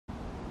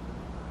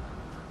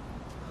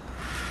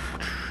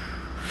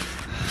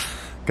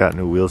Got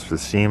new wheels for the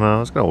SEMA. I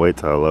was gonna wait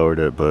till I lowered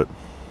it, but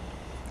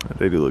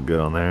they do look good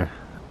on there.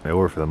 They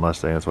were for the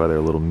Mustang, that's why they're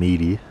a little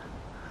meaty.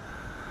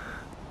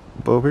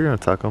 But we're gonna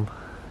tuck them.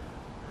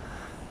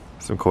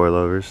 Some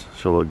coilovers,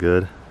 she'll look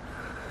good.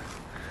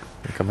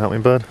 Come help me,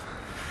 bud.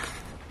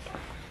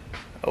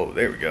 Oh,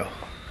 there we go.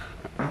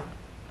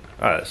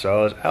 Alright, so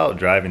I was out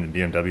driving the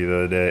BMW the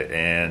other day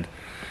and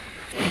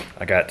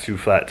I got 2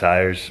 flat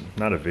tires.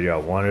 Not a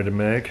video I wanted to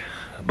make,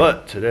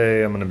 but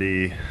today I'm gonna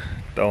be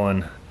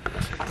throwing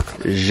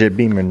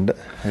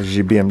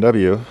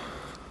BMW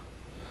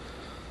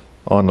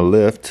on the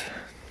lift,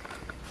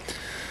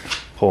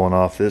 pulling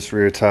off this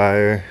rear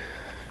tire,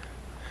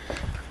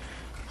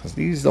 because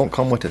these don't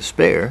come with a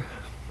spare.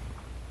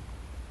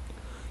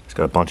 It's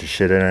got a bunch of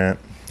shit in it.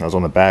 I was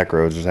on the back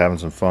roads just having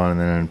some fun, and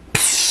then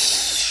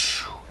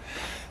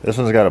this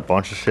one's got a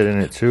bunch of shit in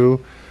it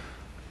too,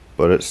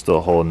 but it's still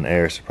holding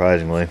air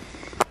surprisingly.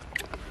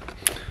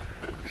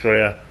 So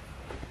yeah,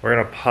 we're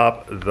gonna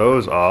pop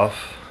those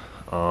off.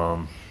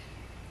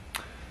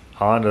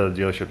 Honda,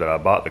 the dealership that I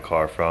bought the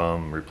car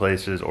from,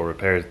 replaces or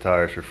repairs the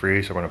tires for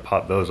free, so we're gonna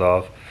pop those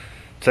off,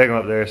 take them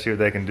up there, see what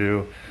they can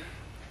do.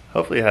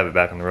 Hopefully have it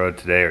back on the road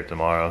today or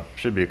tomorrow.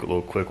 Should be a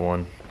little quick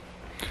one.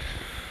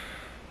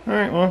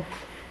 Alright, well,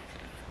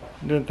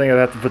 didn't think I'd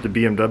have to put the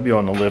BMW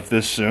on the lift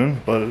this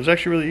soon, but it was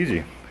actually really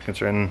easy,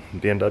 considering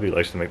BMW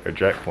likes to make their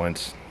jack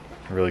points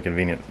a really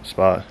convenient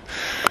spot.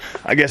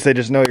 I guess they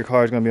just know your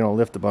car is going to be on a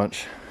lift a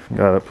bunch.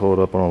 Got it pulled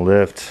up on a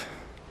lift.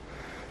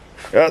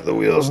 Got the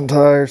wheels and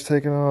tires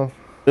taken off.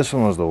 This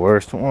one was the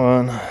worst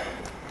one.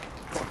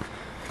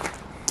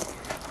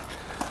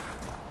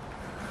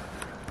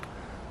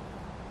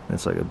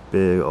 It's like a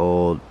big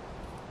old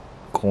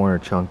corner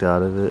chunked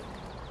out of it.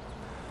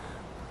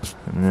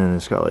 And then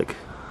it's got like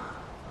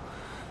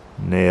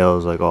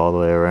nails like all the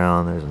way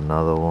around. There's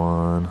another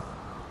one.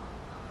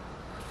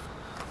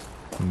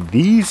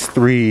 These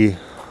 3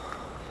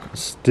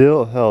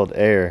 still held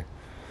air,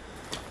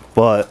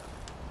 but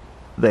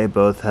they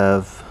both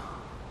have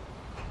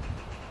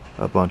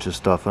a bunch of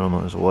stuff in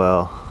them as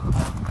well.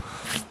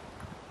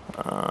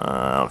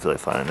 I don't feel like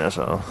finding this.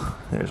 Oh,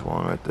 there's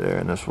one right there,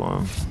 and this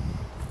one.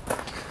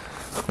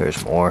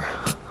 There's more.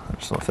 I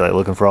just don't feel like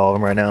looking for all of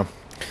them right now.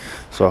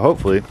 So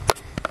hopefully,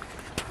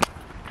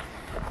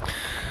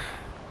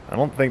 I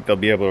don't think they'll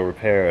be able to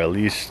repair at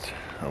least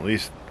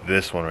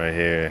this one right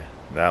here.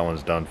 That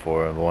one's done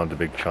for. The one with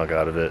the big chunk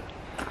out of it.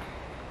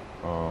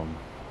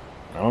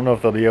 I don't know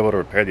if they'll be able to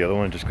repair the other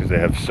one just because they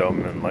have so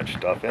much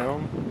stuff in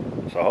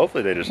them. So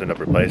hopefully they just end up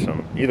replacing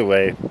them. Either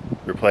way,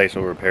 replace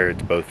or repair,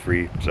 it's both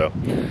free. So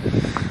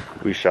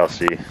we shall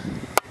see.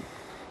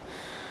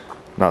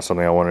 Not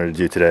something I wanted to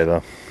do today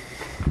though.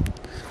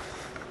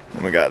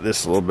 And we got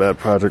this little bad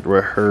project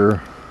where her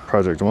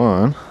project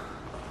 1,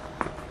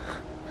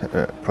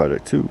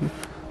 project 2,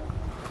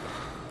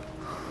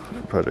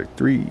 project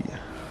 3.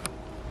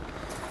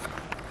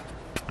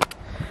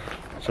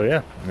 So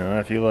yeah,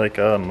 if you like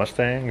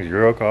Mustangs,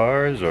 Euro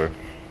cars, or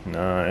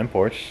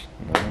imports,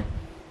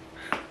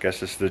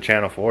 guess this is the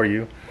channel for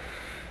you.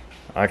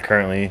 I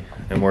currently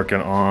am working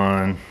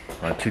on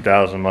a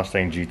 2000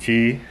 Mustang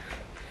GT.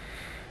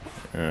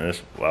 I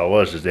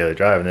was just daily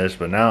driving this,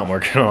 but now I'm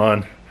working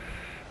on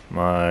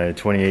my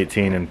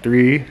 2018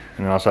 M3,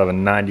 and I also have a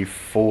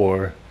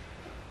 94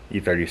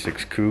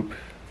 E36 Coupe,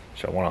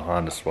 which I want a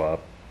Honda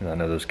swap. And I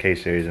know those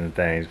K-Series and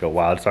things go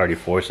wild. It's already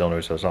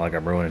 4-cylinder, so it's not like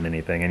I'm ruining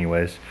anything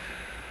anyways.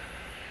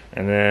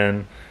 And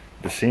then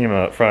the SEMA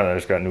up front, I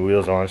just got new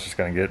wheels on. It's just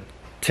gonna get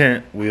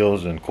tint,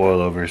 wheels, and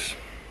coilovers.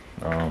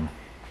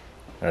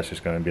 That's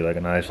just gonna be like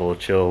a nice little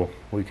chill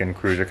weekend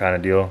cruiser kind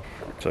of deal.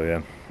 So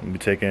yeah, I'll be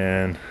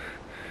taking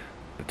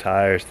the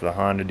tires to the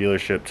Honda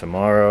dealership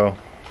tomorrow.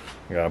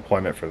 I got an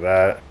appointment for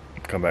that.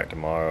 Come back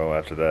tomorrow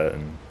after that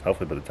and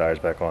hopefully put the tires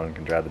back on and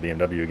can drive the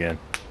BMW again.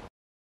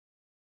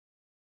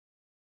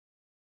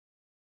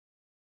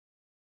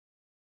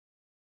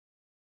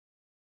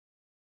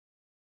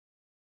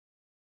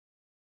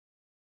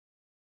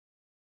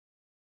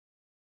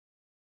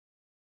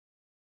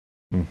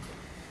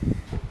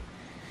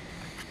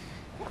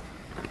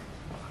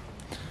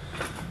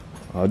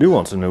 I do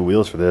want some new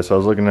wheels for this. I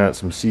was looking at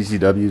some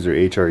CCWs or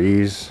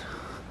HREs.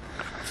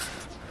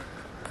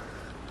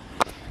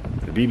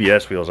 The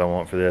BBS wheels I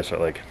want for this are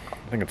like,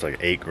 I think it's like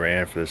 $8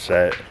 grand for the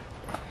set.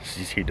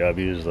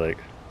 CCW is like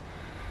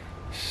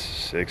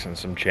 6 and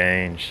some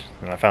change.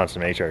 And I found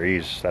some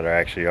HREs that are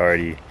actually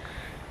already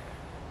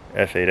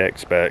F8X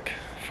spec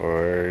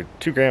for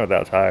 $2 grand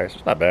without tires.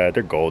 It's not bad.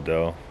 They're gold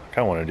though. I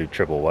kind of want to do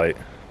triple white.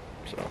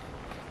 So,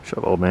 shut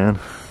up, old man.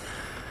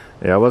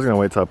 Yeah, I was gonna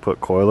wait till I put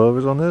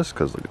coilovers on this,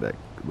 because look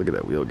at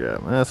that wheel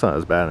gap. Man, that's not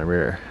as bad in the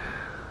rear.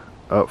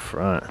 Up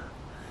front,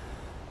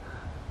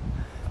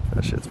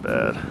 that shit's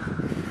bad.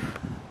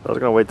 I was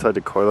gonna wait till I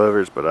did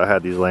coilovers, but I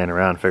had these laying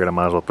around. Figured I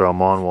might as well throw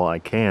them on while I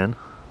can.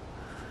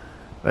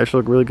 They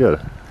actually look really good.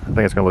 I think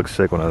it's gonna look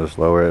sick when I just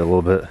lower it a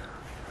little bit.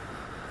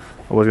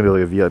 I was gonna do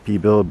like a VIP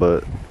build,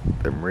 but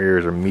the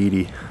rears are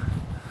meaty.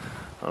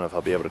 I don't know if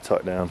I'll be able to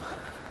tuck down,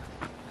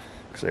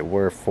 because they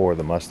were for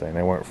the Mustang.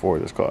 They weren't for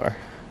this car.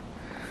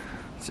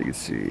 As you can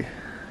see,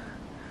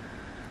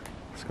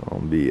 it's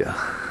gonna be a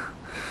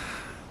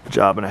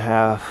job and a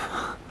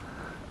half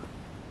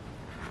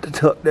to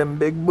tuck them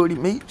big booty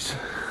meats.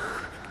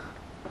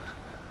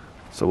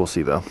 So we'll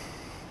see though.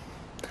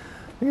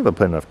 I think if I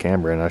put enough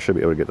camber in, I should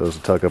be able to get those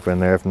to tuck up in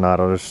there. If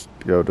not, I'll just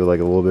go do like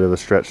a little bit of a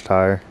stretch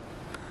tire.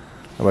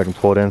 If I can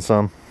pull it in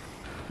some.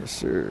 Yes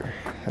sir,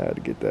 had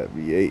to get that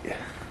V8.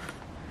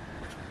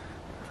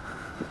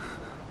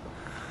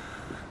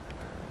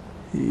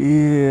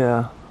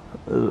 Yeah,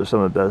 those are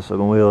some of the best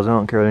looking wheels. I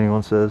don't care what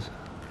anyone says.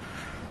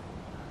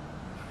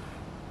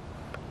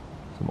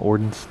 Some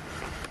Ordens.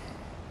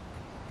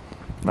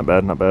 Not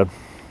bad, not bad.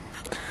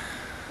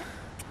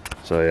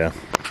 So yeah.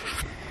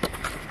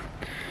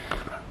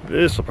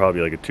 This will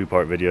probably be like a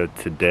 2-part video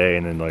today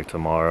and then like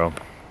tomorrow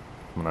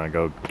when I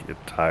go get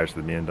tires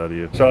to the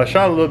BMW. So I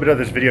shot a little bit of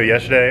this video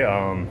yesterday.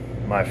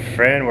 My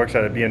friend works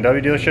at a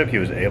BMW dealership. He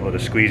was able to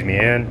squeeze me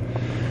in.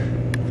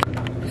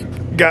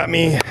 Got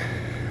me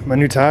my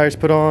new tires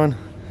put on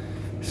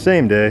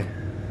same day.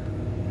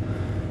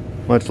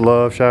 Much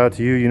love, shout out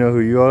to you, you know who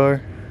you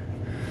are.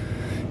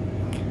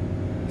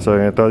 So I'm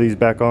gonna throw these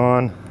back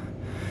on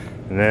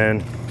and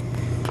then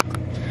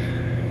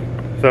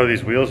throw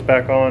these wheels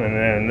back on, and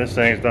then this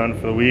thing's done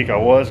for the week. I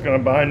was gonna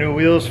buy new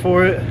wheels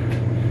for it,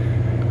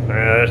 and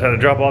I just had to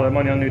drop all that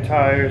money on new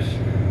tires,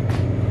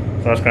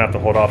 so I was gonna have to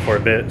hold off for a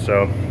bit.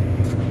 So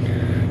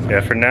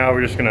yeah, for now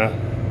we're just gonna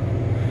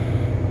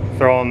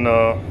throw on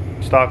the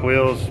stock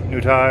wheels,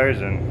 new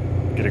tires,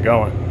 and get it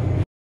going.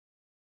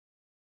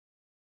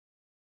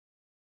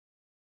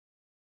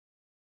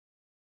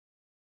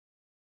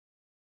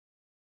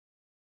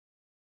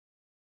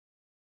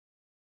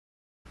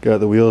 Got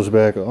the wheels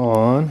back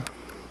on.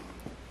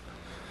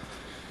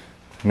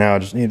 Now I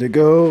just need to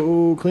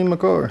go clean my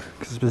car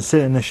because it's been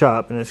sitting in the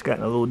shop and it's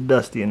gotten a little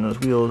dusty, and those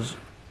wheels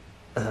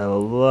have a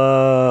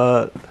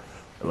lot,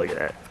 look at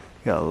that,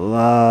 got a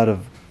lot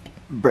of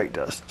brake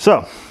dust.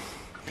 So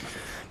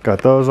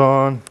got those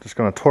on, just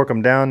gonna torque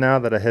them down now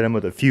that I hit them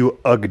with a few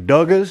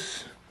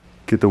Ugg-Duggas.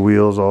 Get the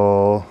wheels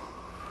all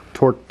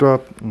torqued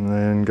up and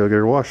then go get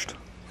her washed,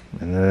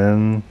 and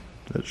then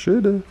that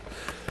should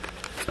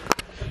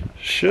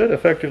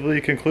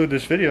effectively conclude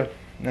this video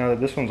now that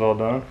this one's all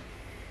done.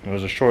 It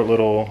was a short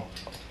little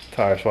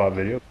tire swap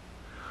video.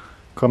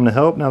 Come to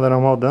help now that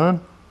I'm all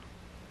done.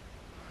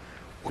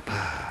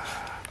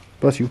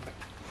 Bless you.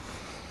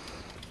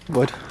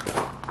 What?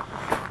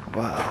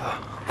 Wow.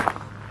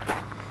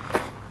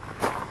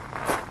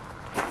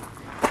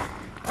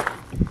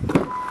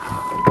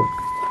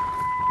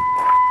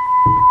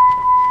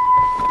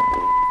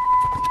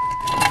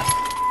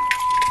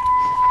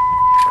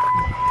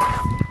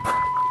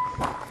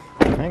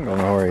 I ain't going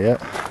nowhere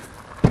yet.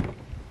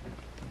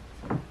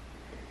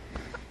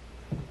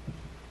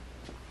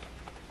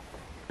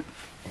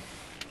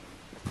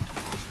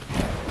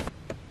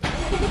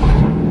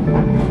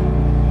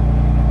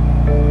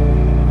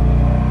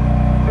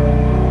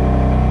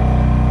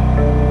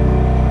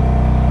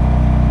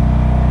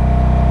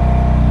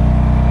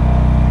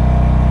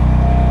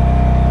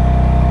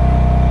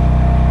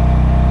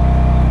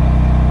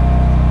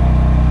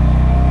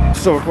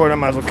 Still recording, I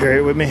might as well carry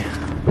it with me.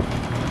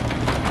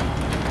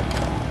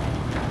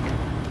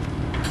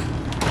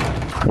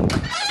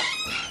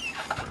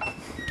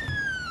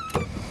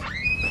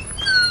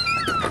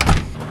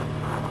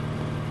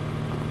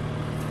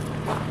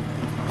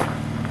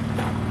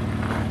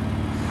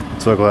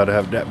 So glad to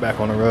have that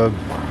back on the road.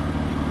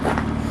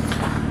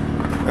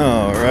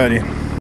 Alrighty.